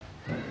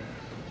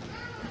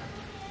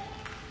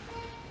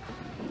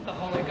The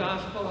Holy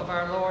Gospel of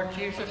our Lord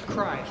Jesus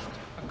Christ,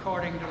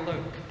 according to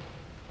Luke.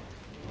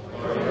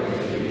 Glory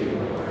to you,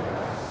 Lord.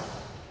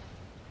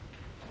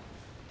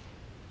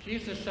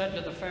 Jesus said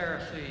to the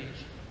Pharisees,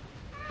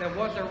 "There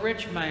was a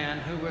rich man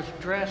who was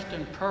dressed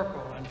in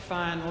purple and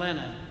fine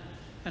linen,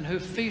 and who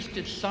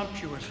feasted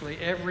sumptuously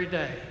every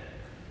day.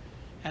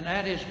 And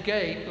at his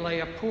gate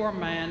lay a poor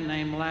man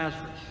named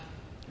Lazarus,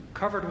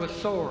 covered with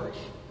sores,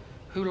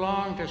 who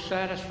longed to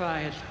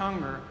satisfy his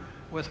hunger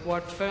with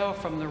what fell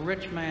from the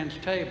rich man's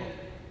table.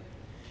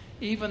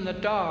 Even the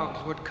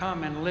dogs would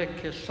come and lick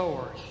his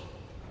sores.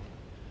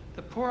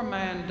 The poor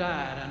man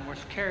died and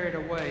was carried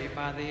away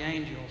by the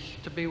angels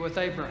to be with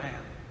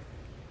Abraham.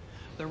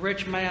 The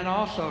rich man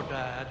also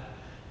died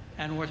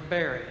and was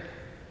buried.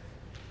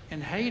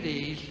 In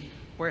Hades,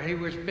 where he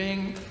was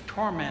being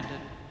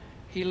tormented,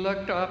 he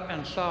looked up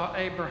and saw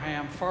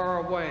Abraham far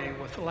away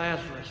with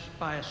Lazarus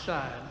by his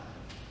side.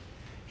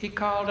 He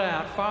called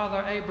out,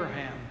 'Father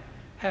Abraham,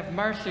 have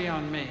mercy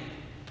on me,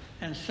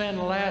 and send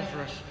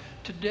Lazarus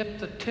to dip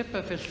the tip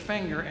of his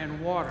finger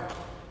in water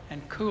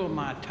and cool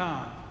my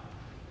tongue,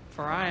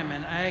 for I am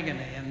in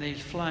agony in these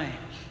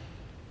flames.'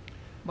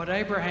 But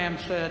Abraham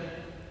said,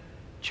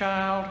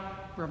 'Child,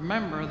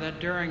 remember that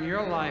during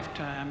your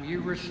lifetime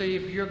you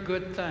received your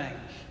good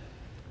things,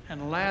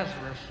 and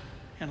Lazarus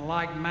in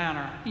like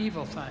manner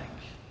evil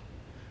things.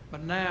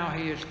 But now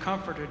he is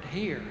comforted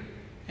here,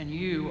 and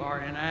you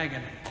are in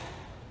agony.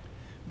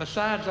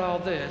 Besides all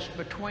this,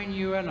 between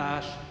you and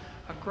us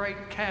a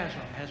great chasm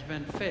has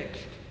been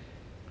fixed,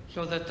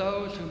 so that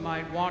those who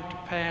might want to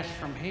pass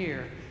from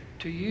here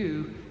to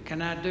you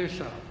cannot do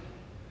so,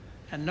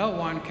 and no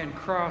one can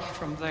cross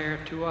from there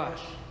to us.'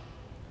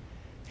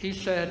 He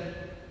said,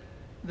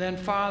 'Then,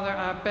 Father,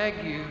 I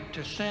beg you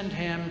to send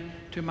him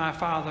to my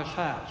father's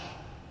house,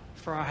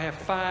 for I have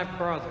 5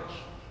 brothers,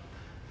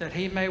 that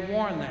he may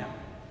warn them,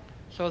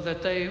 so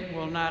that they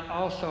will not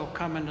also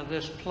come into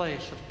this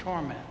place of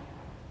torment.'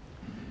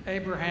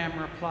 Abraham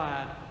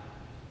replied,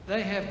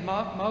 'They have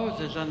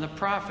Moses and the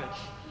prophets.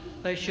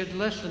 They should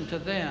listen to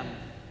them.'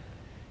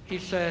 He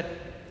said,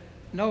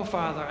 'No,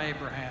 Father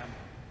Abraham,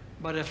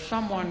 but if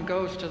someone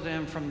goes to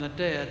them from the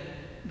dead,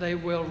 they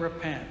will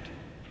repent.'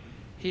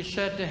 He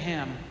said to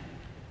him,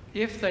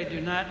 'If they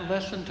do not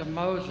listen to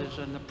Moses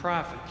and the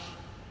prophets,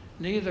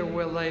 neither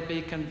will they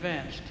be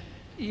convinced,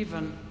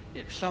 even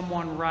if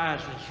someone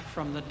rises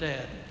from the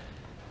dead.'"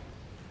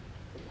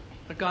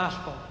 The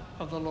Gospel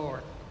of the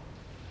Lord.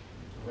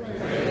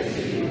 Praise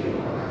to you,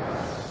 Lord.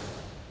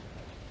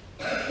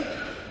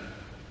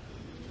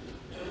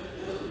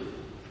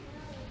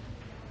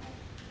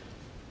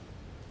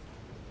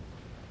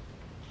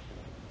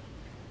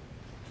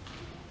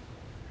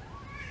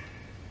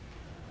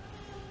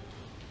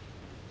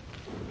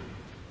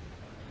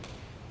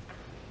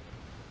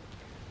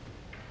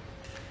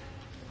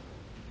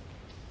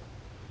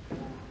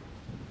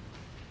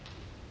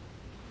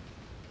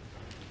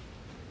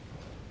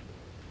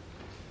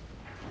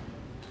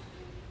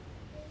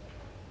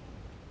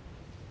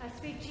 I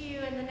speak to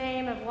you in the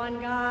name of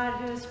one God,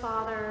 who is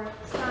Father,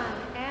 Son,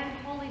 and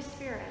Holy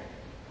Spirit.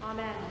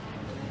 Amen.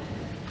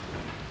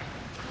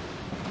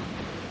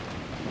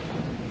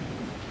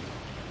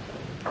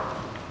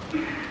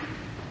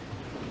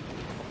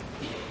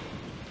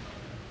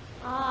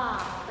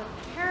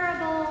 The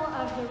parable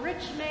of the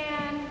rich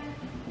man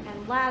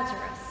and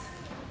Lazarus.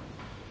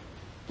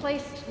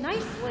 Placed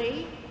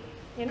nicely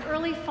in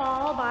early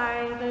fall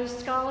by those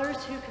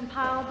scholars who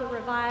compiled the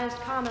Revised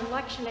Common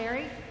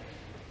Lectionary.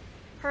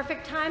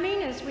 Perfect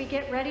timing as we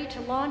get ready to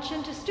launch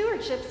into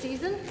stewardship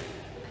season.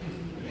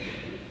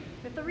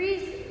 With the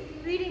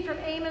reading from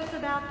Amos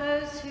about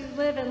those who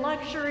live in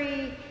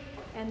luxury,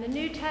 and the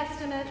New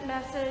Testament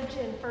message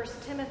in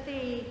 1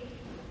 Timothy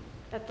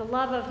that the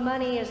love of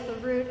money is the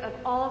root of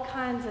all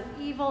kinds of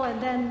evil, and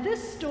then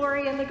this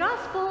story in the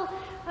gospel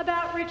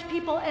about rich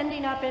people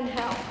ending up in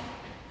hell.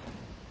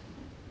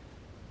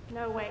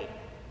 No, wait.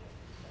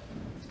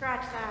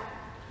 Scratch that.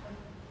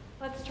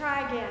 Let's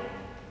try again.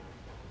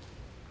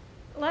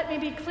 Let me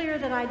be clear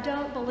that I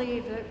don't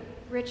believe that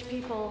rich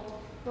people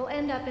will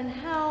end up in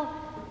hell.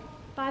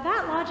 By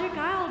that logic,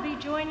 I'll be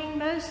joining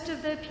most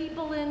of the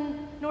people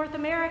in North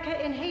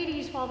America in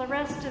Hades, while the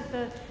rest of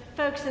the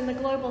folks in the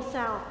global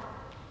South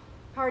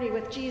party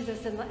with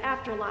Jesus in the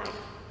afterlife.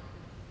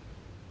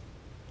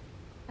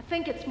 I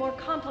think it's more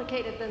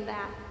complicated than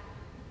that.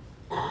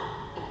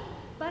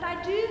 But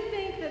I do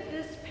think that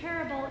this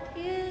parable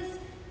is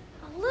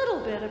a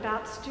little bit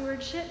about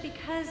stewardship,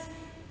 because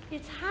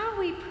it's how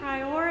we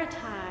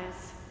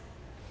prioritize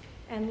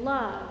and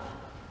love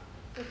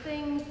the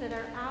things that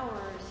are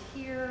ours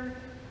here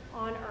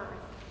on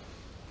earth.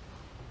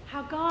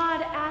 How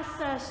God asks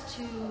us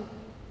to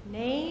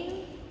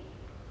name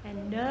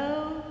and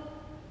know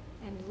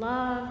and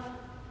love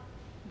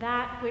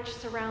that which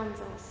surrounds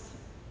us.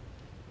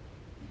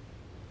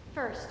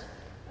 First,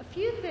 a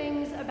few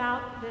things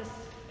about this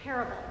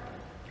parable.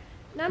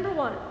 Number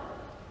one,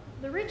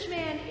 the rich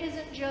man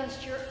isn't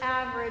just your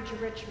average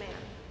rich man.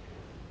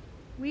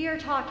 We are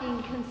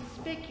talking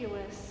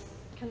conspicuous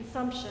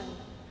consumption.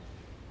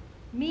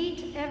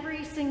 meat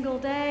every single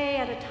day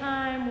at a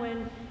time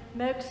when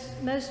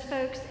most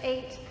folks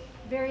ate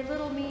very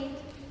little meat.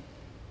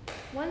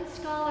 One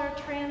scholar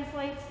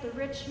translates the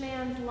rich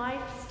man's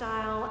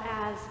lifestyle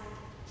as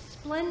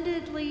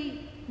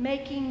splendidly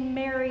making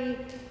merry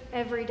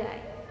every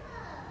day.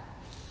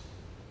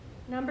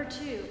 Number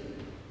 2,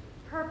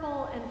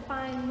 purple and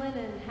fine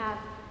linen have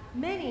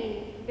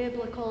many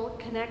biblical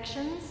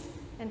connections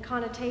and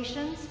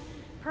connotations.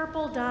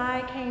 Purple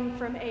dye came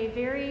from a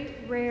very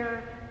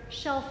rare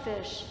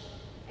shellfish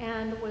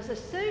and was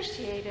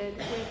associated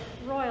with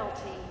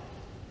royalty.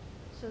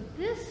 So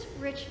this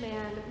rich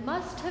man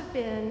must have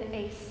been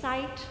a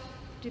sight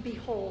to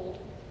behold.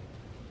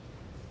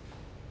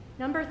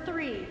 Number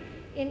 3,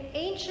 in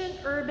ancient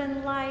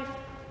urban life,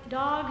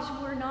 dogs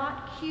were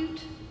not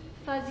cute,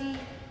 fuzzy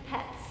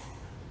pets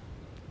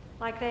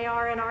like they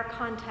are in our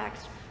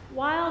context.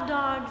 Wild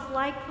dogs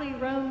likely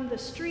roamed the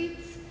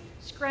streets,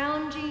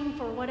 scrounging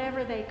for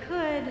whatever they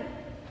could,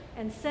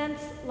 and since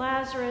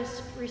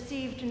Lazarus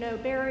received no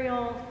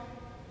burial,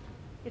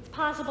 it's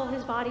possible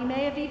his body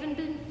may have even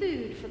been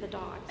food for the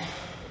dogs.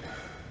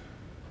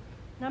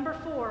 Number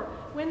 4,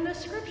 when the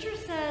scripture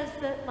says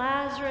that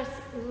Lazarus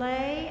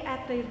lay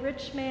at the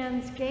rich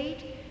man's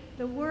gate,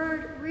 the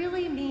word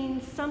really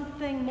means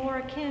something more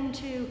akin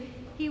to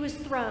he was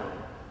thrown,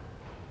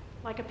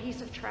 like a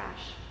piece of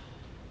trash.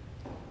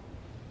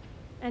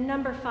 And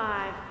number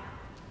 5,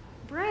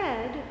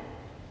 bread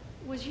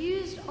was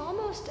used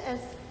almost as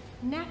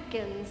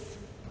napkins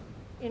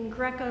in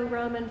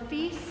Greco-Roman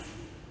feasts.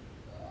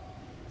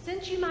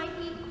 Since you might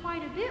eat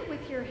quite a bit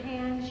with your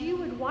hands, you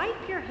would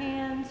wipe your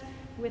hands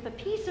with a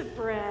piece of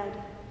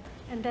bread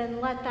and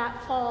then let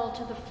that fall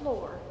to the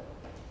floor.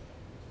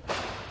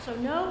 So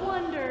no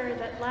wonder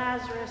that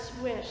Lazarus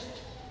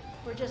wished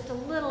for just a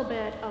little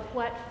bit of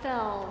what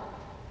fell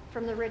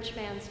from the rich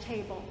man's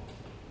table.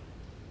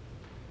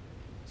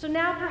 So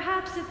now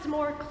perhaps it's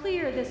more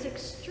clear, this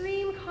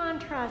extreme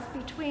contrast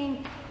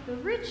between the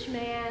rich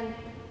man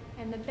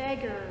and the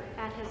beggar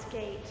at his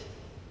gate.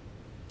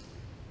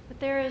 But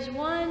there is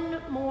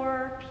one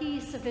more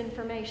piece of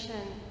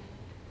information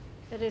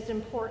that is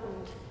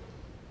important,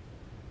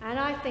 and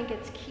I think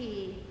it's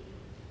key.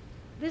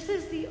 This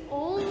is the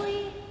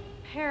only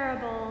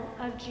parable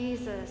of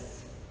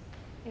Jesus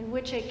in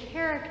which a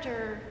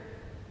character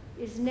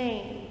is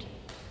named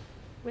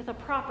with a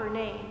proper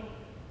name.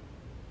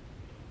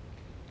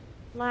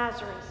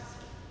 Lazarus.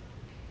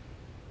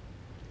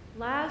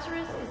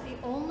 Lazarus is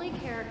the only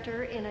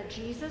character in a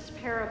Jesus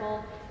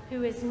parable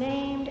who is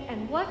named,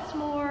 and what's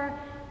more,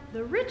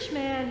 the rich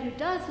man who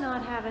does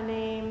not have a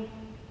name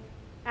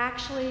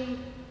actually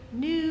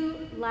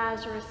knew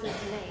Lazarus'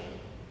 name.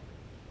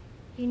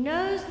 He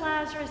knows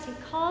Lazarus, he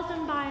calls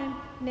him by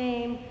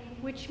name,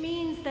 which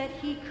means that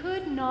he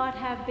could not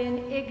have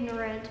been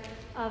ignorant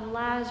of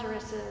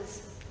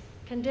Lazarus'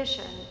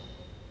 condition.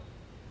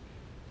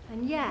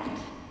 And yet,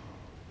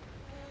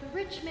 the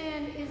rich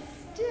man is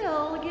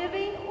still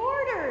giving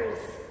orders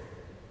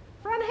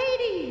from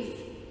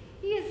Hades.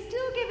 He is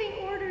still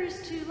giving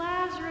orders to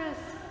Lazarus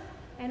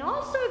and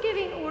also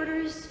giving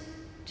orders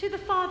to the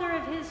father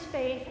of his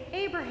faith,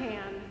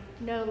 Abraham,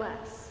 no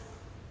less.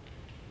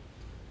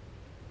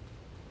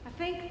 I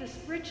think this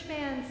rich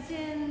man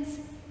sins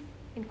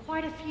in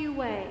quite a few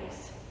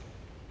ways.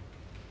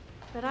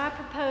 But I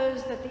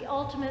propose that the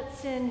ultimate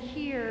sin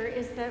here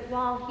is that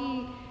while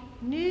he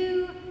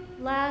knew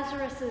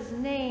Lazarus'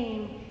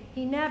 name,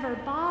 he never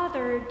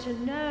bothered to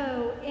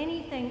know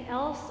anything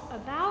else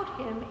about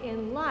him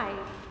in life,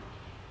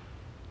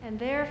 and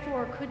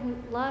therefore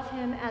couldn't love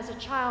him as a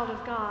child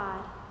of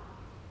God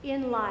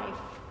in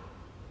life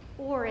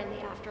or in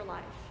the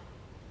afterlife.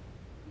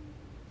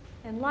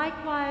 And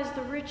likewise,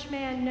 the rich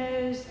man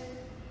knows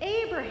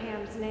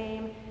Abraham's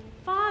name,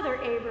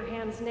 Father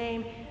Abraham's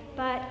name,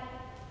 but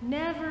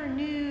never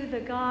knew the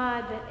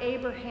God that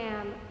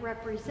Abraham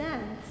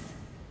represents,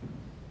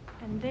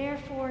 and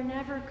therefore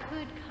never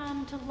could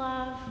come to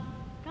love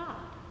God.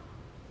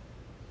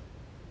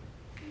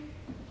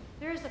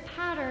 There's a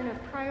pattern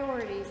of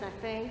priorities, I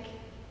think,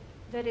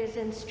 that is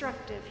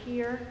instructive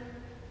here.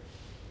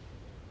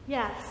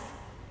 Yes,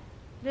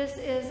 this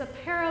is a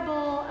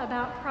parable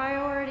about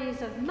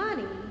priorities of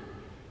money,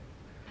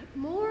 but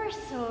more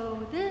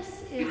so,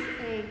 this is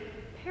a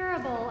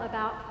parable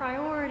about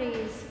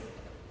priorities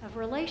of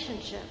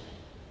relationship.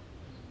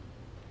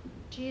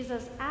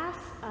 Jesus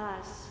asks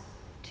us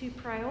to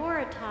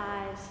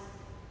prioritize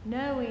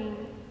knowing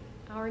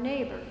our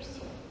neighbors.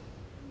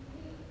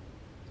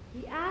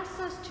 He asks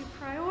us to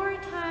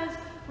prioritize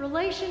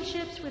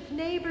relationships with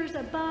neighbors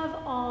above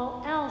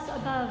all else,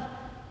 above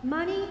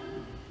money,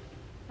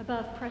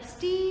 above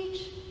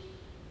prestige,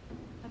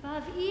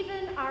 above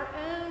even our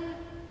own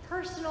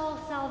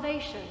personal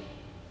salvation.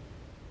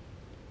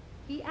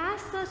 He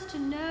asks us to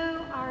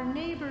know our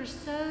neighbors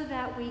so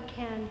that we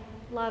can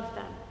love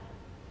them.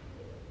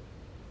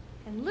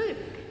 And Luke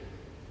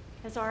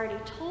has already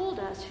told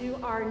us who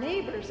our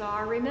neighbors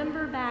are.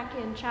 Remember back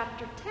in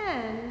chapter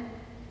 10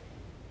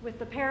 with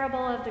the parable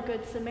of the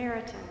Good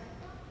Samaritan.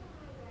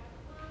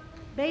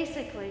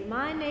 Basically,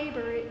 my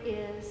neighbor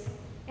is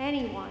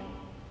anyone,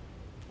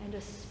 and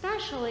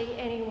especially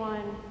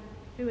anyone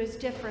who is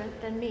different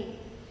than me.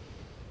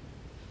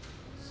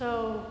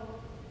 So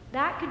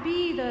that could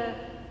be the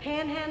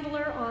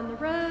panhandler on the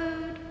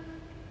road,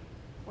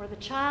 or the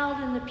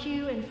child in the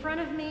pew in front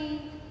of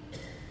me.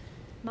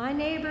 My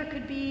neighbor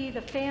could be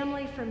the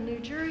family from New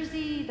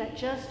Jersey that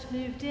just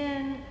moved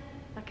in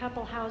a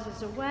couple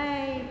houses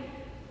away,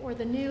 or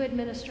the new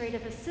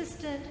administrative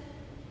assistant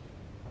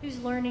who's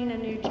learning a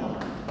new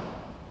job.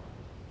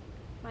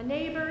 My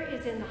neighbor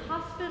is in the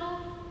hospital,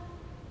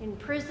 in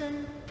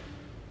prison,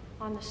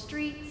 on the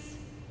streets,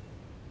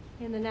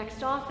 in the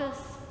next office,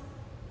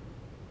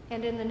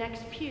 and in the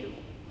next pew.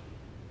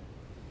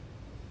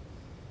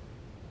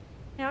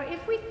 Now,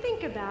 if we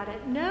think about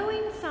it,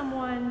 knowing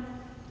someone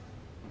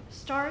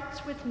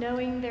starts with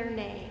knowing their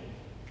name,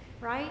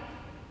 right?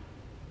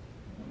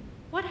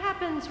 What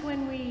happens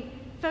when we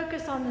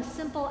focus on the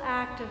simple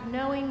act of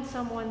knowing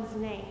someone's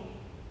name?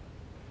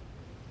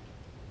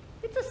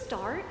 It's a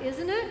start,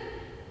 isn't it?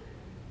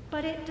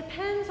 But it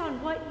depends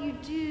on what you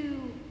do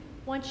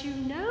once you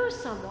know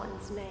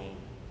someone's name.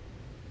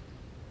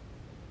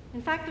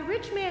 In fact, the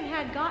rich man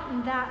had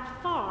gotten that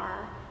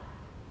far,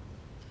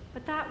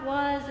 but that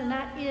was and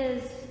that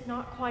is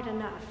not quite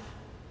enough.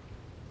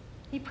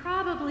 He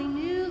probably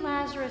knew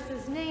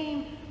Lazarus'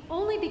 name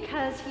only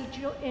because he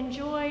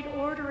enjoyed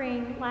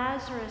ordering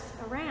Lazarus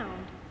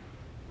around,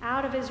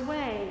 out of his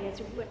way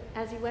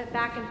as he went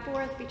back and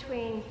forth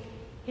between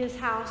his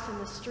house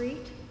and the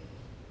street.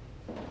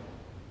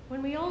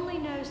 When we only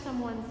know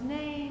someone's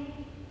name,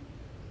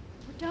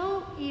 we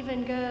don't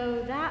even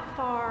go that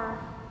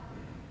far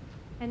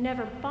and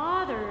never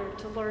bother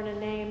to learn a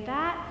name,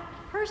 that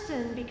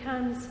person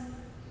becomes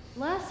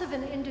less of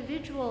an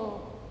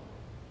individual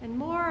and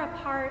more a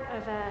part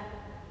of a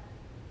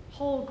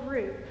whole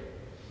group.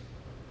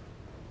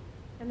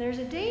 And there's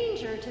a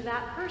danger to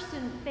that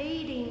person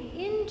fading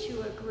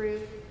into a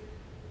group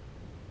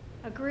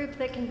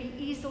that can be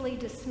easily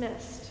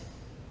dismissed.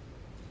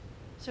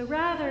 So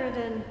rather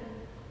than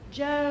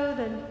Joe,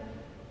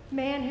 the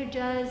man who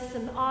does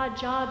some odd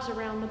jobs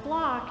around the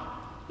block,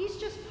 he's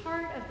just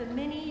part of the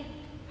many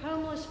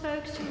homeless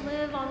folks who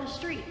live on the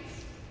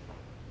streets.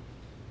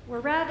 Or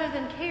rather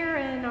than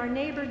Karen, our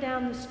neighbor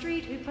down the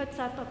street who puts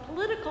up a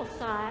political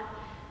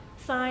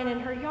sign in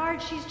her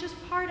yard, she's just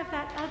part of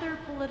that other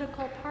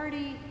political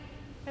party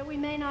that we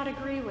may not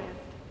agree with.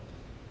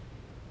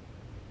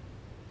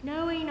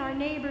 Knowing our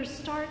neighbors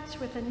starts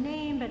with a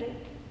name, but it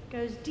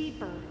goes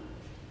deeper.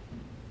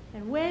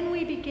 And when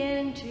we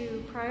begin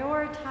to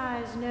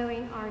prioritize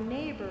knowing our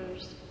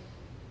neighbors,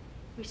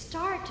 we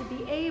start to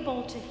be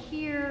able to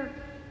hear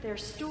their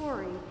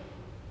story.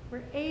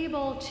 We're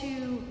able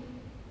to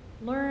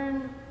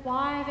learn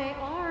why they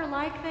are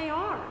like they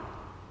are.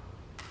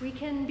 We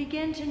can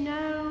begin to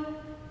know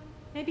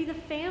maybe the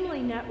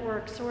family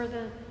networks or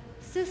the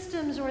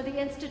systems or the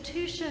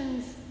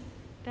institutions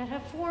that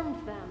have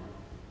formed them.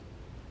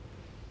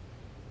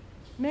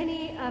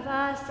 Many of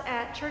us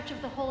at Church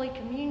of the Holy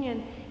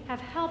Communion have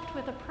helped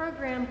with a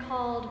program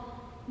called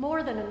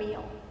More Than a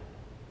Meal,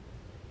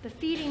 the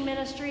feeding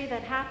ministry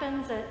that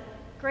happens at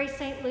Grace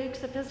St.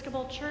 Luke's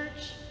Episcopal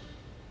Church.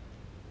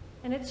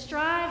 And it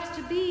strives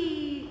to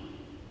be,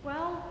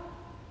 well,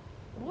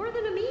 more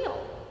than a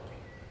meal.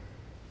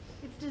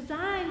 It's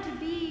designed to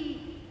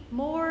be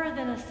more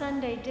than a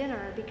Sunday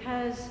dinner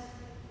because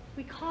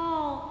we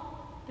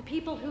call the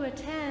people who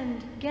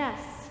attend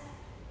guests,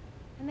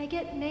 and they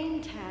get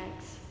name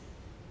tags.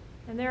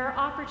 And there are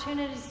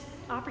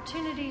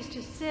opportunities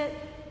to sit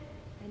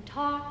and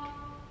talk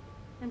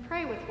and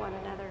pray with one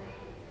another.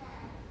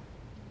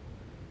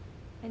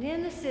 And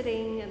in the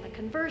sitting and the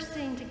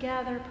conversing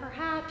together,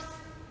 perhaps,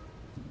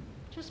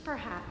 just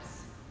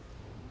perhaps,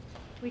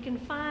 we can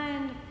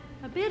find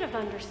a bit of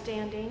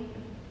understanding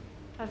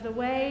of the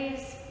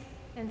ways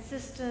and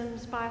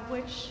systems by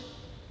which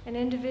an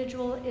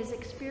individual is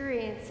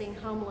experiencing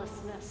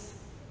homelessness.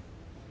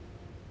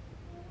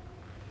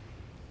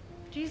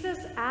 Jesus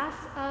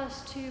asks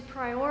us to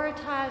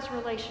prioritize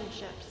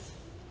relationships,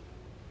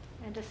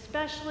 and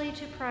especially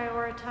to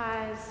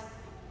prioritize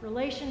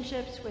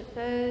relationships with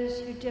those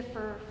who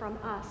differ from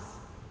us.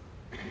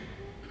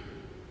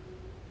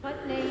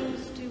 What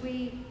names do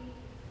we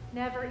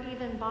never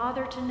even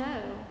bother to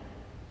know?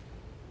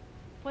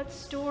 What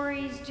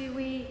stories do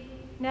we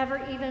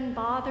never even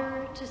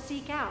bother to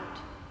seek out?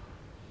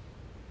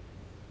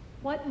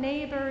 What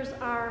neighbors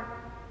are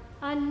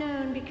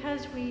unknown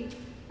because we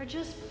are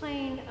just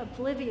plain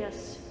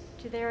oblivious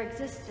to their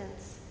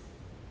existence?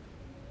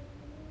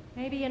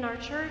 Maybe in our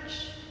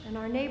church, in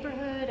our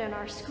neighborhood, in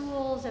our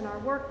schools, in our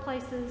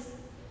workplaces,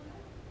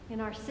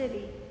 in our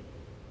city.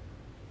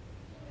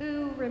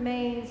 Who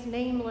remains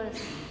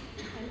nameless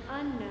and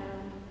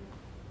unknown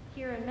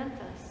here in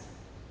Memphis?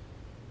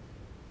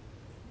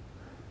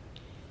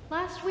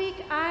 Last week,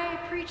 I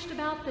preached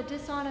about the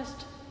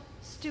dishonest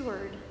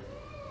steward,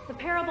 the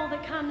parable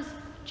that comes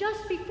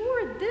just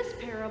before this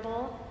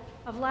parable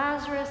of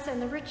Lazarus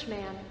and the rich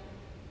man.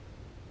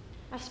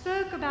 I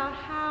spoke about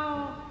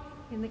how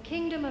In the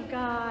kingdom of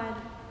God,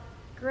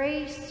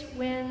 grace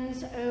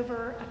wins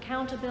over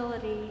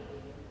accountability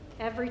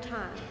every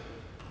time.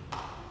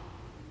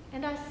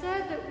 And I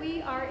said that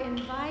we are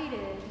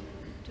invited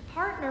to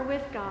partner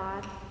with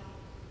God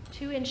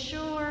to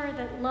ensure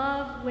that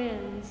love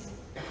wins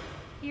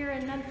here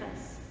in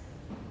Memphis.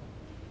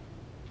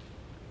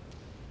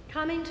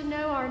 Coming to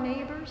know our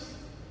neighbors,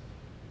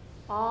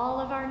 all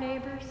of our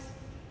neighbors,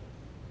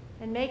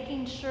 and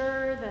making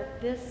sure that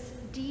this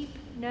deep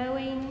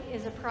knowing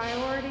is a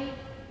priority,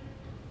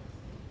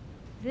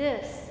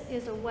 this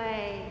is a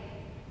way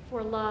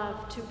for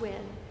love to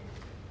win.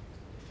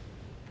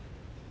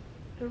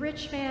 The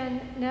rich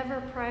man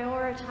never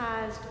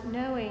prioritized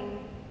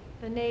knowing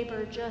the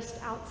neighbor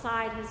just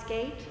outside his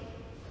gate,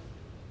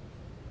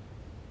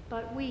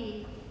 but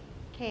we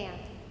can.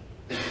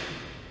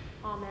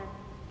 Amen.